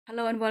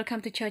Hello and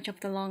welcome to Church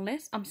of the Long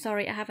List. I'm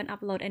sorry I haven't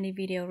uploaded any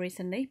video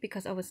recently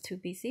because I was too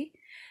busy.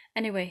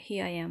 Anyway,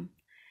 here I am.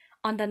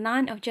 On the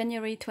 9th of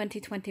January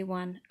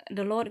 2021,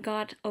 the Lord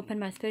God opened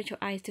my spiritual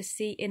eyes to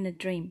see in a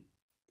dream.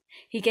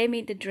 He gave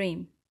me the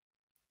dream.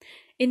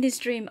 In this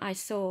dream, I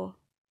saw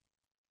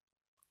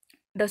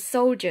the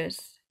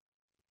soldiers,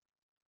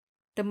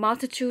 the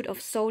multitude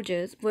of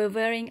soldiers were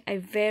wearing a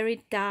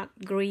very dark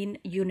green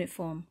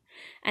uniform.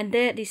 And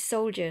there these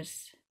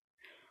soldiers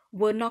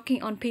were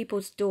knocking on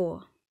people's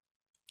door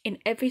in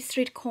every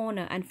street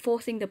corner and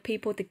forcing the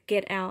people to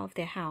get out of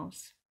their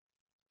house.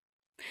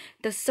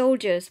 The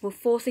soldiers were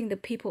forcing the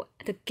people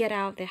to get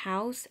out of their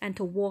house and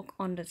to walk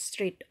on the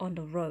street, on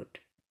the road.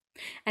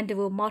 And there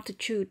were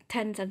multitude,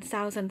 tens and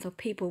thousands of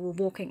people were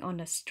walking on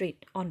the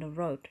street, on the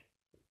road.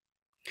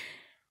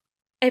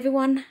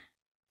 Everyone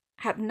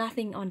had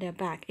nothing on their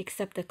back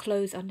except the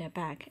clothes on their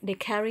back. They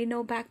carry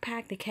no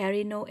backpack, they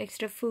carry no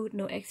extra food,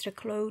 no extra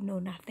clothes, no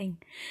nothing.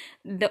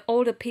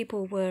 All the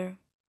people were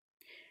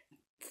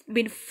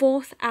been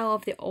forced out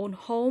of their own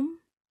home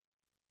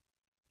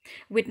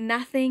with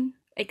nothing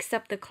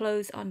except the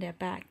clothes on their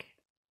back.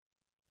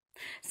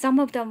 Some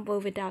of them were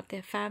without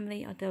their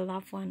family or their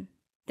loved one.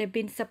 They've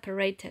been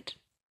separated.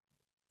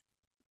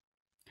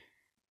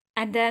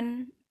 And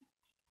then,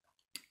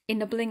 in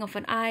the blink of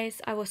an eye,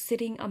 I was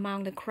sitting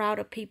among the crowd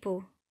of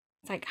people,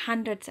 like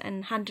hundreds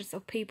and hundreds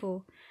of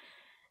people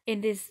in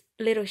this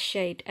little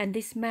shade. And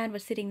this man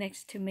was sitting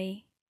next to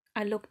me.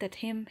 I looked at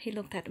him, he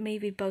looked at me,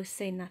 we both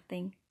said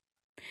nothing.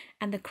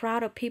 And the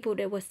crowd of people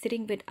that were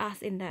sitting with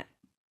us in that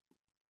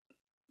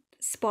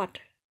spot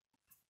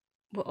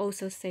will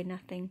also say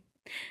nothing.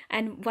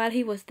 And while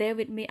he was there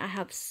with me, I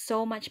have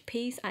so much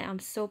peace. I am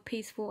so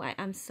peaceful. I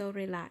am so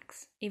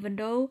relaxed. Even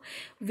though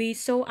we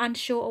so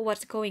unsure of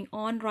what's going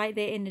on right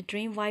there in the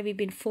dream, why we've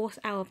been forced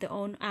out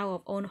of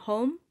our own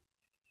home,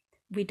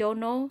 we don't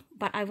know.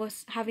 But I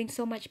was having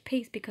so much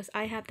peace because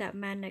I have that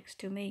man next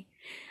to me.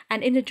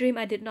 And in the dream,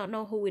 I did not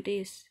know who it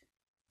is.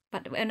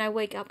 But when I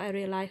wake up, I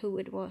realize who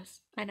it was.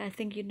 And I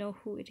think you know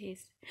who it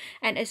is.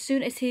 And as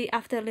soon as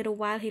after a little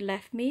while, he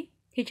left me.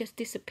 He just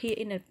disappeared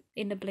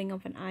in the blink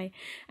of an eye.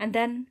 And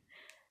then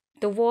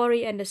the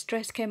worry and the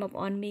stress came up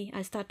on me.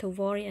 I start to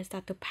worry. I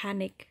start to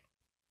panic.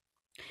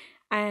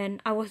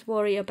 And I was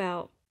worried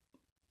about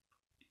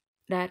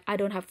that I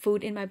don't have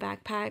food in my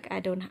backpack.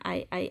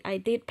 I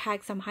did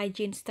pack some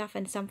hygiene stuff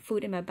and some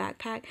food in my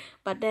backpack.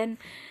 But then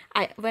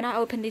when I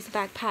opened this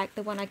backpack,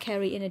 the one I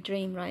carry in a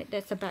dream, right?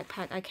 That's the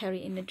backpack I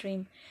carry in a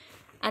dream.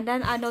 And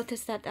then I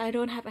noticed that I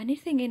don't have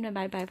anything in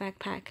my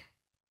backpack.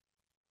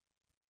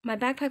 My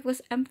backpack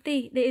was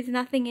empty. There is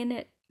nothing in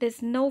it.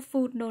 There's no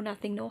food, no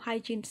nothing, no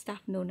hygiene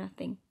stuff, no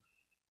nothing.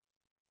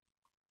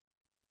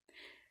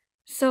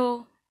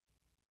 So,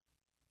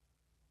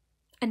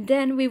 and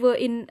then we were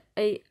in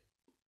a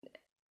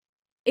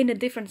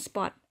different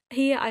spot.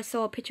 Here I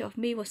saw a picture of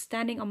me was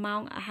standing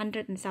among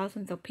hundreds and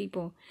thousands of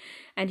people.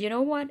 And you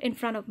know what? In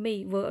front of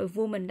me were a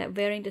woman that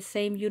wearing the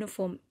same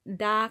uniform,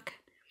 dark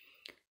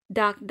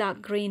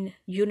green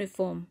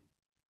uniform,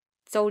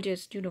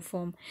 soldier's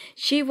uniform.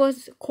 She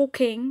was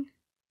cooking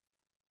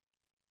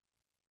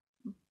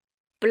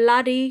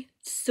bloody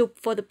soup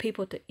for the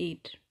people to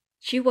eat.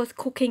 She was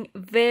cooking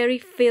very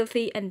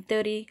filthy and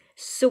dirty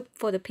soup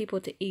for the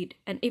people to eat.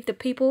 And if the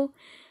people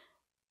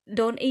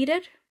don't eat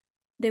it,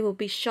 they will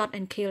be shot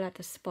and killed at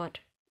the spot.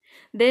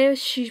 There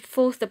she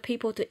forced the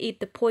people to eat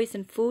the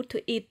poison food,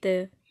 to eat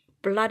the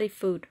bloody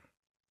food.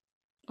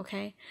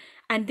 Okay?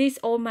 And this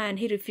old man,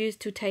 he refused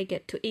to take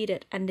it, to eat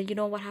it. And you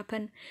know what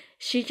happened?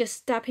 She just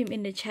stabbed him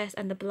in the chest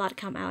and the blood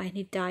come out and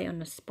he died on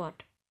the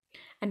spot.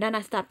 And then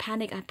I start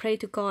panic. I pray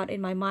to God in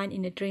my mind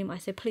in a dream. I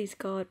said, please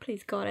God,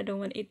 I don't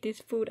want to eat this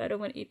food. I don't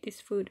want to eat this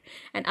food.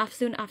 And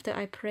soon after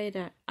I prayed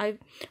that,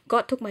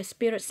 God took my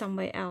spirit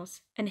somewhere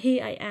else. And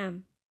here I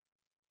am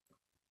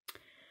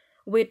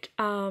with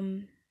a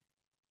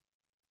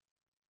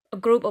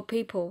group of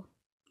people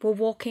were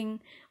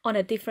walking on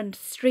a different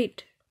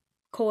street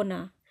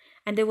corner.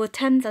 And there were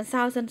tens and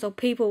thousands of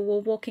people were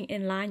walking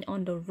in line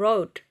on the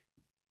road.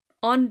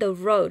 On the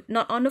road,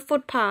 not on the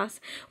footpath.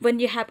 When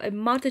you have a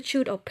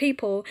multitude of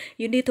people,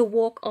 you need to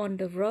walk on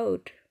the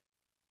road.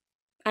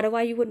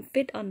 Otherwise, you wouldn't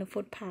fit on the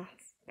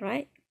footpath,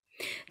 right?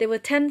 There were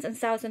tens and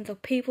thousands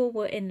of people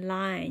were in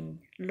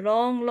line.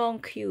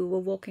 Long queue were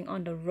walking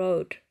on the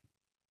road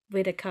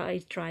where the car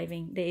is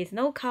driving. There is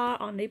no car,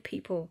 only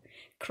people.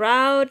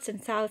 Crowds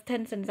and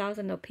tens and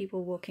thousands of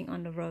people walking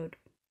on the road.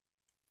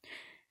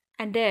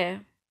 And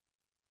there,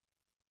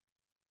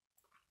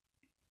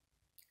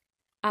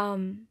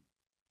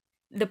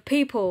 the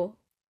people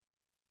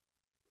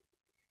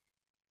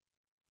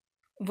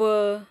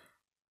were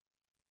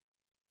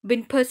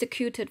being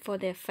persecuted for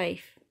their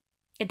faith.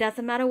 It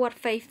doesn't matter what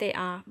faith they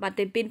are, but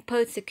they've been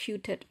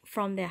persecuted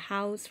from their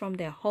house, from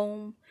their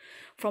home,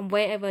 from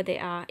wherever they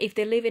are. If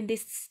they live in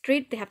this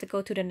street, they have to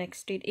go to the next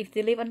street. If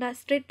they live on that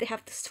street, they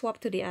have to swap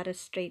to the other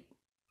street.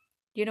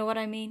 You know what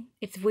I mean?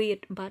 It's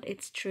weird, but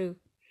it's true.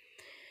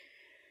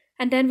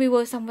 And then we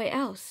were somewhere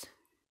else.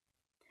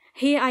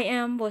 Here I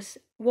am, was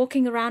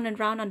walking around and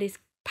around on this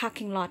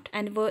parking lot,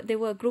 and there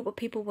were a group of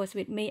people was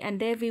with me, and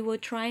there we were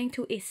trying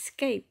to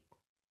escape.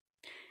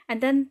 And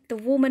then the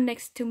woman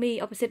next to me,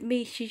 opposite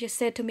me, she just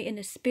said to me in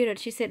the spirit,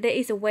 she said, there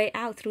is a way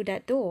out through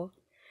that door.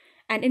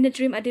 And in the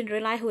dream, I didn't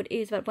realize who it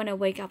is, but when I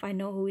wake up, I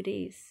know who it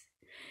is.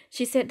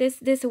 She said,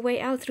 there's a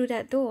way out through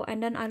that door.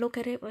 And then I look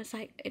at it, I was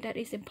like, that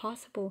is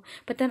impossible.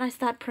 But then I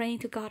start praying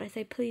to God. I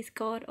say, please,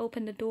 God,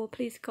 open the door.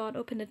 Please, God,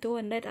 open the door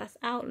and let us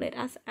out. Let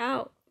us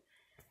out.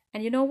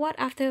 And you know what?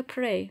 After I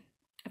pray,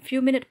 a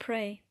few minutes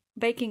pray,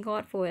 begging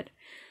God for it,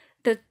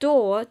 the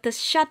door, the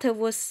shutter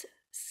was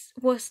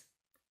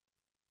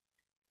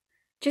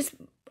just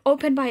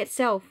open by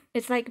itself.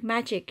 It's like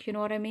magic, you know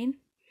what I mean?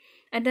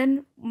 And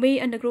then me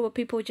and the group of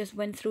people just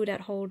went through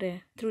that hole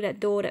there, through that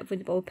door that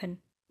was open.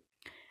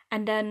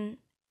 And then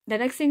the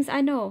next things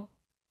I know,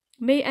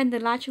 me and the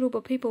large group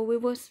of people, we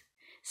was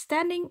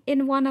standing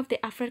in one of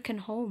the African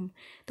home.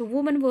 The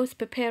woman was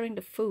preparing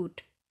the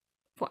food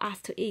for us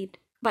to eat.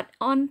 But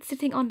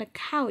sitting on the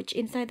couch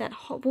inside that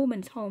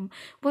woman's home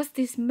was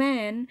this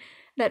man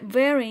that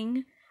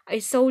wearing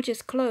a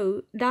soldier's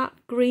clothes, dark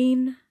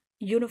green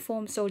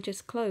uniform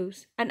soldier's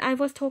clothes. And I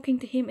was talking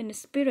to him in the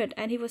spirit,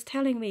 and he was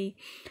telling me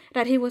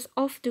that he was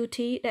off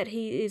duty, that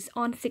he is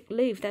on sick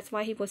leave. That's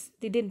why he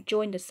didn't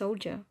join the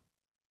soldier.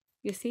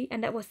 You see?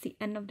 And that was the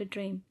end of the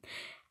dream.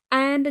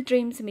 And the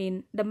dreams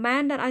mean the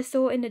man that I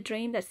saw in the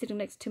dream that's sitting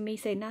next to me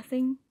say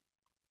nothing.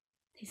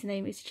 His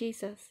name is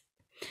Jesus.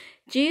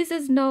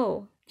 Jesus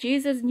knew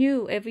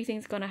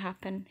everything's gonna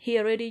happen. He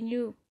already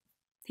knew.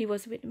 He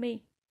was with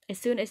me. As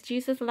soon as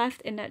Jesus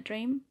left in that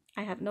dream,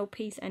 I have no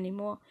peace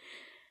anymore.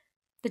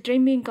 The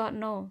dream mean God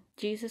know.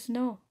 Jesus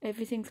know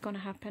everything's gonna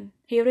happen.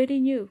 He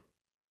already knew.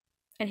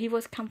 And he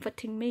was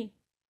comforting me.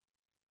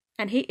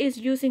 And he is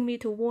using me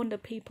to warn the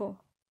people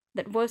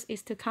that worse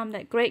is to come,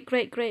 that great,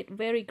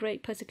 very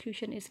great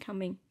persecution is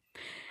coming.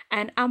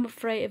 And I'm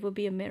afraid it will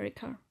be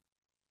America.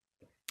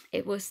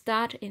 It will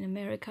start in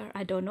America.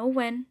 I don't know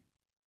when.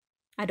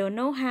 I don't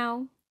know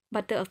how.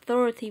 But the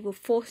authority will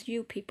force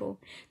you people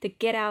to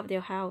get out of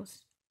your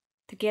house,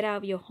 to get out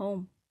of your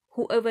home.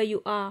 Whoever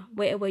you are,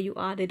 wherever you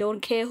are. They don't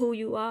care who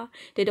you are.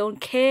 They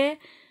don't care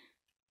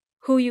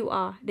who you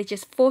are. They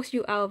just force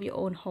you out of your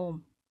own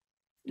home.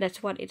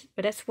 That's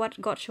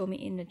what God showed me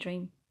in the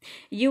dream.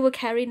 You will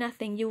carry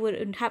nothing. You will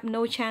have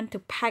no chance to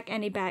pack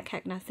any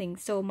backpack, nothing.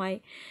 So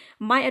my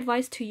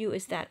advice to you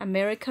is that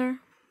America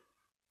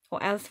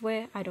or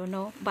elsewhere, I don't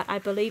know, but I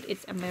believe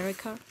it's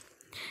America.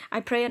 I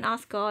pray and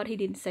ask God. He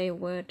didn't say a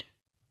word,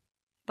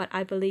 but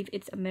I believe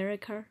it's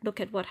America. Look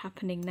at what's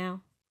happening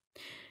now.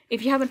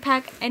 If you haven't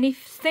packed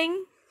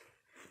anything,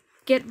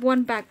 get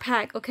one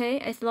backpack, okay?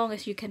 As long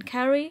as you can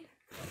carry,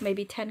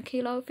 maybe 10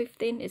 kilo,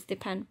 15, it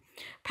depends.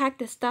 Pack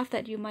the stuff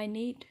that you might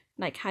need,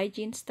 like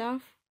hygiene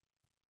stuff,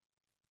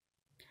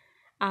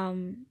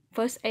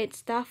 first aid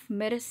stuff,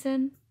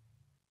 medicine,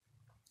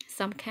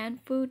 some canned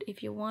food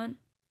if you want,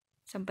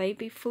 some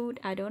baby food,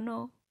 I don't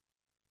know.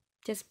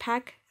 Just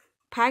pack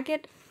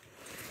it,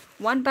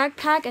 one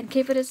backpack, and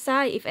keep it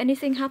aside. If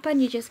anything happens,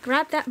 you just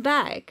grab that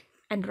bag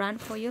and run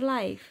for your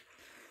life.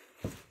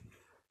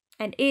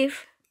 And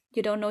if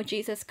you don't know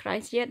Jesus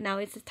Christ yet, now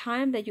is the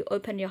time that you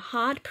open your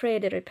heart, pray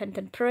the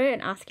repentant prayer,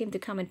 and ask him to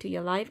come into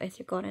your life as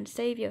your God and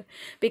Savior.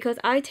 Because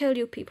I tell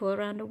you, people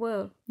around the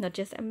world, not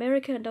just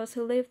America and those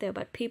who live there,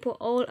 but people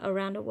all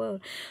around the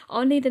world,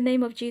 only the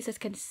name of Jesus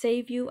can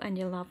save you and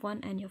your loved one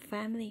and your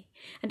family.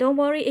 And don't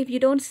worry, if you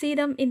don't see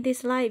them in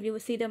this life, you will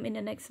see them in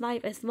the next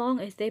life, as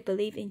long as they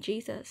believe in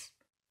Jesus.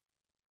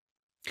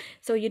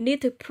 So you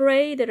need to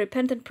pray the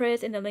repentant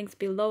prayers in the links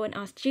below and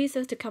ask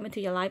Jesus to come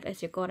into your life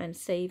as your God and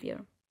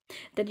Savior.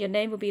 Then your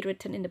name will be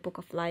written in the book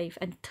of life,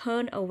 and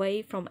turn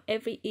away from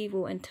every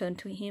evil and turn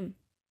to him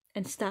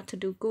and start to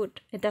do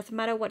good. It doesn't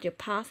matter what your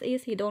past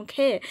is. He don't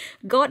care.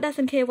 God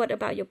doesn't care what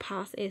about your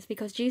past is,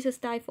 because Jesus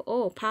died for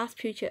all, past,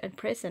 future, and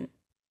present.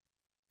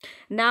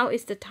 Now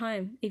is the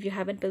time. If you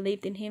haven't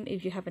believed in him,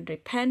 if you haven't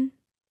repented,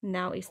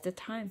 now is the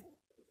time.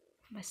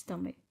 My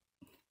stomach.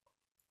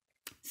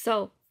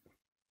 So,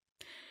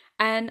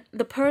 and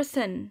the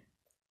person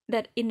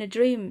that in a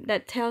dream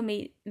that tell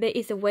me there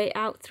is a way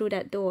out through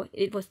that door,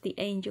 it was the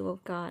angel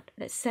of God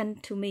that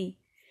sent to me.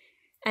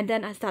 And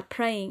then I start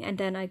praying, and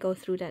then I go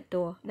through that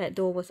door. That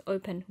door was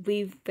open.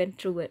 We went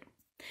through it.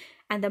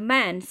 And the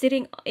man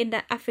sitting in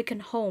the African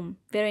home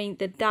wearing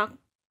the dark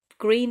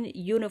green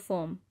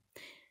uniform,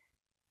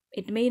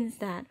 it means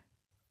that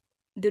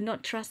do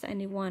not trust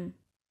anyone.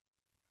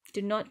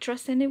 Do not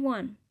trust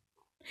anyone.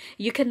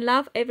 You can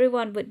love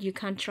everyone, but you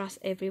can't trust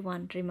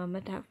everyone. Remember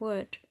that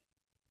word.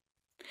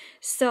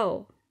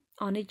 So,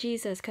 only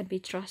Jesus can be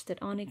trusted.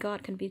 Only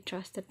God can be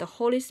trusted. The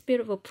Holy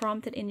Spirit will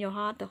prompt it in your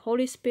heart. The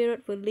Holy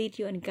Spirit will lead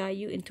you and guide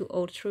you into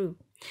all truth.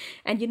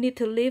 And you need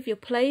to leave your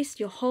place,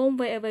 your home,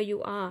 wherever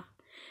you are,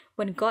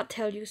 when God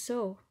tells you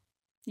so.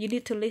 You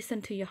need to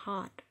listen to your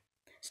heart.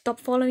 Stop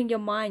following your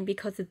mind,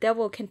 because the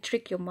devil can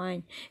trick your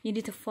mind. You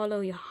need to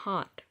follow your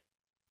heart.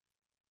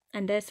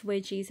 And that's where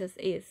Jesus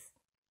is.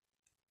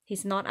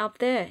 He's not up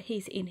there.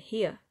 He's in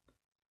here.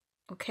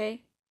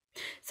 Okay?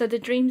 So the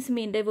dreams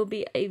mean there will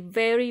be a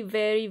very,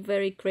 very,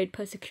 very great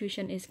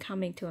persecution is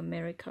coming to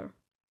America.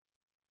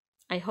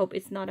 I hope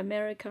it's not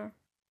America,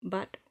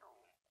 but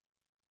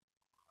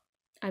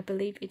I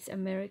believe it's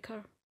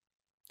America.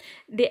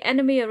 The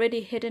enemy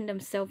already hidden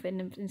themselves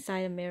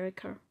inside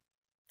America,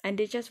 and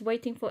they're just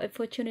waiting for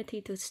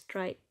opportunity to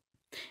strike.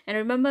 And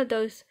remember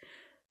those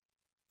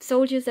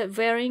soldiers that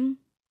wearing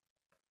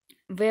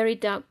very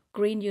dark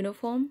green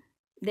uniform?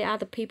 They are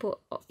the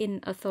people in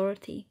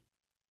authority.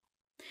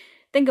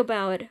 Think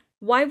about it.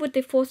 Why would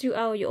they force you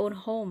out of your own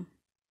home?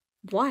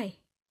 Why?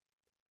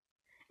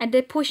 And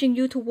they're pushing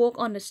you to walk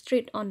on the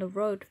street, on the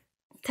road.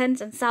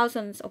 Tens and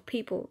thousands of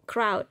people,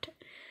 crowd,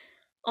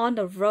 on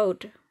the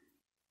road.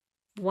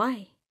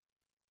 Why?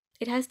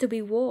 It has to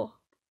be war.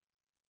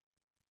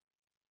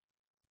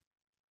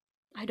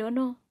 I don't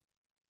know.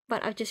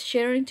 But I'm just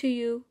sharing to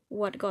you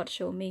what God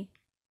showed me.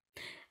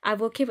 I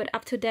will keep it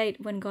up to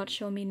date when God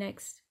shows me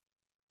next.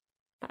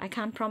 But I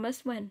can't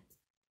promise when.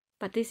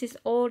 But this is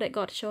all that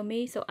God showed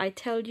me, so I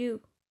tell you,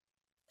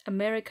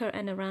 America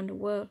and around the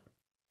world.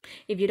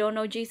 If you don't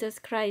know Jesus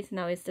Christ,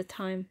 now is the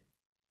time.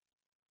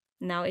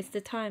 Now is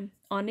the time.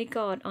 Only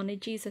God, only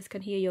Jesus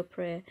can hear your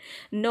prayer.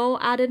 No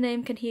other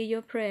name can hear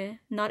your prayer.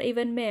 Not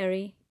even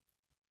Mary.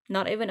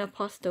 Not even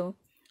Apostle.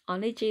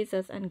 Only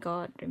Jesus and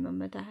God.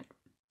 Remember that.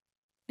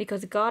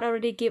 Because God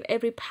already gave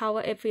every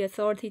power, every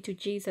authority to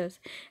Jesus.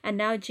 And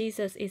now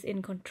Jesus is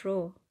in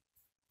control.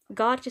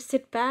 God just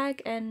sit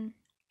back and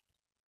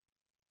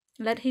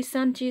let his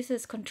son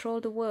Jesus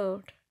control the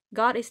world.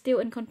 God is still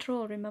in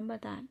control. Remember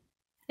that.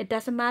 It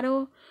doesn't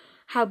matter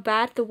how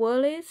bad the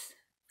world is.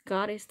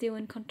 God is still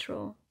in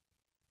control.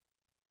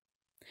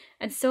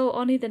 And so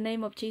only the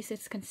name of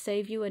Jesus can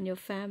save you and your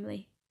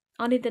family.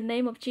 Only the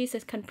name of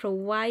Jesus can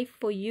provide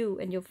for you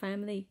and your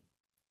family.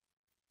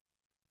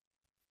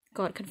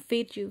 God can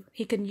feed you.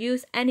 He can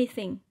use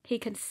anything. He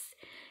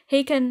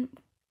can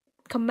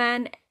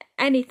command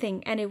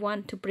anything,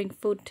 anyone to bring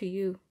food to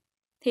you.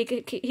 He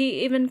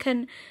even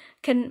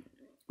can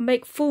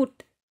make food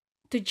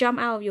to jump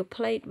out of your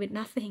plate with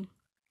nothing.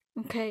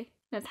 Okay?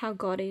 That's how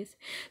God is.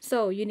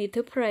 So you need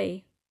to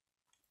pray.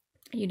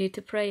 You need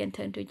to pray and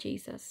turn to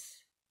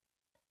Jesus.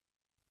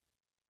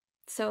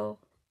 So,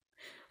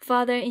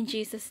 Father, in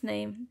Jesus'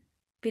 name,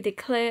 we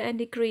declare and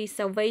decree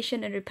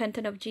salvation and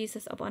repentance of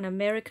Jesus upon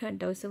America and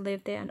those who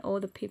live there and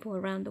all the people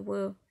around the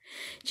world.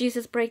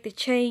 Jesus, break the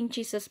chain.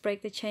 Jesus,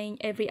 break the chain.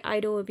 Every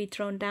idol will be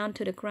thrown down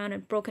to the ground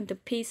and broken to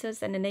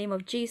pieces, and the name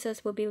of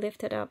Jesus will be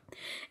lifted up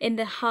in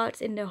their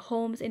hearts, in their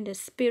homes, in their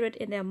spirit,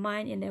 in their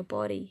mind, in their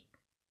body.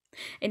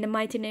 In the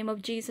mighty name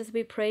of Jesus,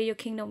 we pray your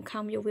kingdom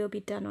come, your will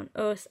be done on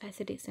earth as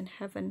it is in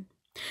heaven.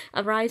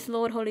 Arise,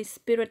 Lord, Holy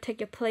Spirit,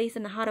 take your place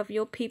in the heart of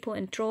your people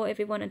and draw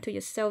everyone unto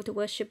yourself to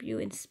worship you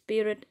in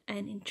spirit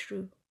and in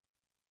truth.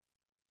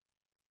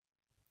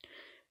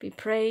 We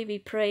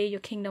pray your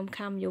kingdom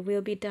come, your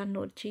will be done,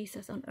 Lord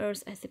Jesus, on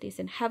earth as it is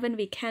in heaven.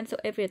 We cancel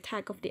every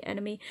attack of the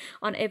enemy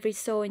on every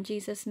soul in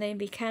Jesus' name.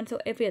 We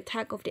cancel every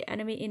attack of the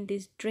enemy in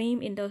this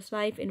dream, in those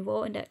lives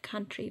involved in that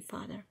country,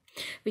 Father.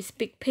 We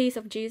speak peace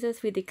of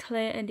Jesus. We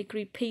declare and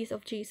decree peace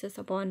of Jesus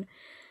upon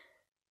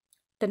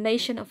the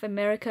nation of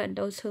America and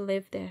those who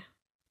live there.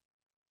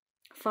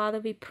 Father,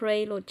 we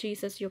pray, Lord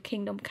Jesus, your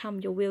kingdom come,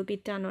 your will be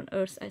done on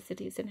earth as it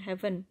is in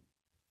heaven.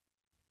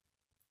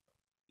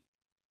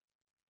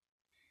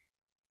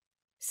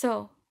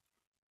 So,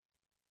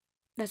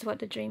 that's what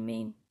the dream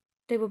means.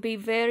 There will be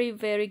very,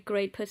 very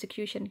great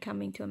persecution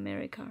coming to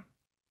America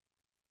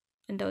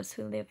and those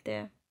who live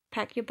there.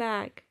 Pack your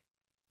bag.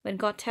 When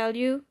God tells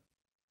you,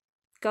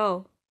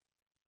 go.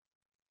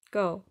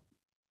 Go.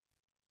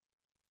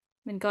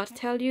 When God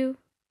tells you,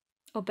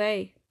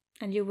 obey,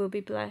 and you will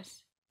be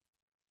blessed.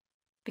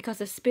 Because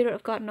the Spirit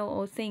of God knows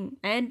all things.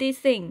 And this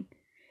thing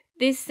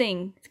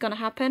is going to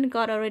happen,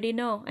 God already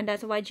knows. And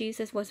that's why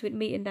Jesus was with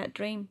me in that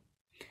dream.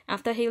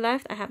 After he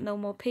left, I have no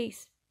more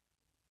peace.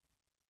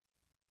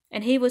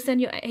 And he will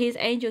send you his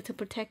angel to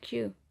protect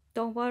you.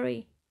 Don't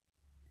worry.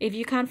 If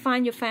you can't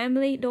find your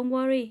family, don't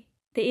worry.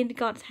 They're in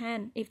God's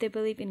hand if they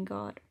believe in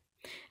God.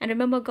 And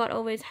remember, God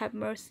always have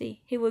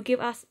mercy. He will give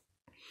us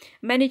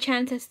many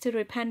chances to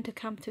repent, to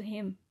come to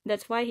him.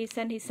 That's why he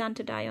sent his son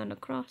to die on the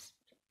cross.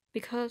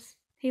 Because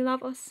he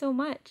loves us so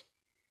much.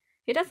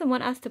 He doesn't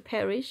want us to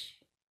perish.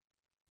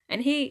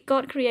 And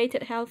God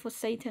created hell for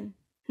Satan,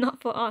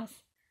 not for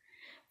us.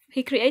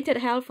 He created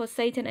hell for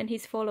Satan and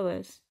his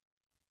followers.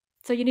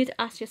 So you need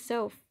to ask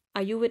yourself,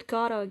 are you with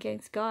God or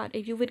against God?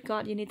 If you're with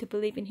God, you need to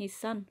believe in his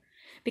son.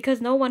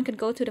 Because no one can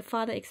go to the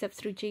Father except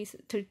through Jesus.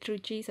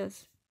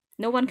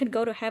 No one can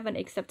go to heaven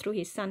except through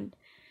his son,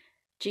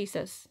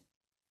 Jesus.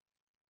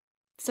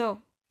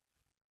 So,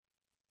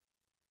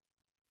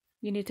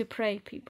 you need to pray, people.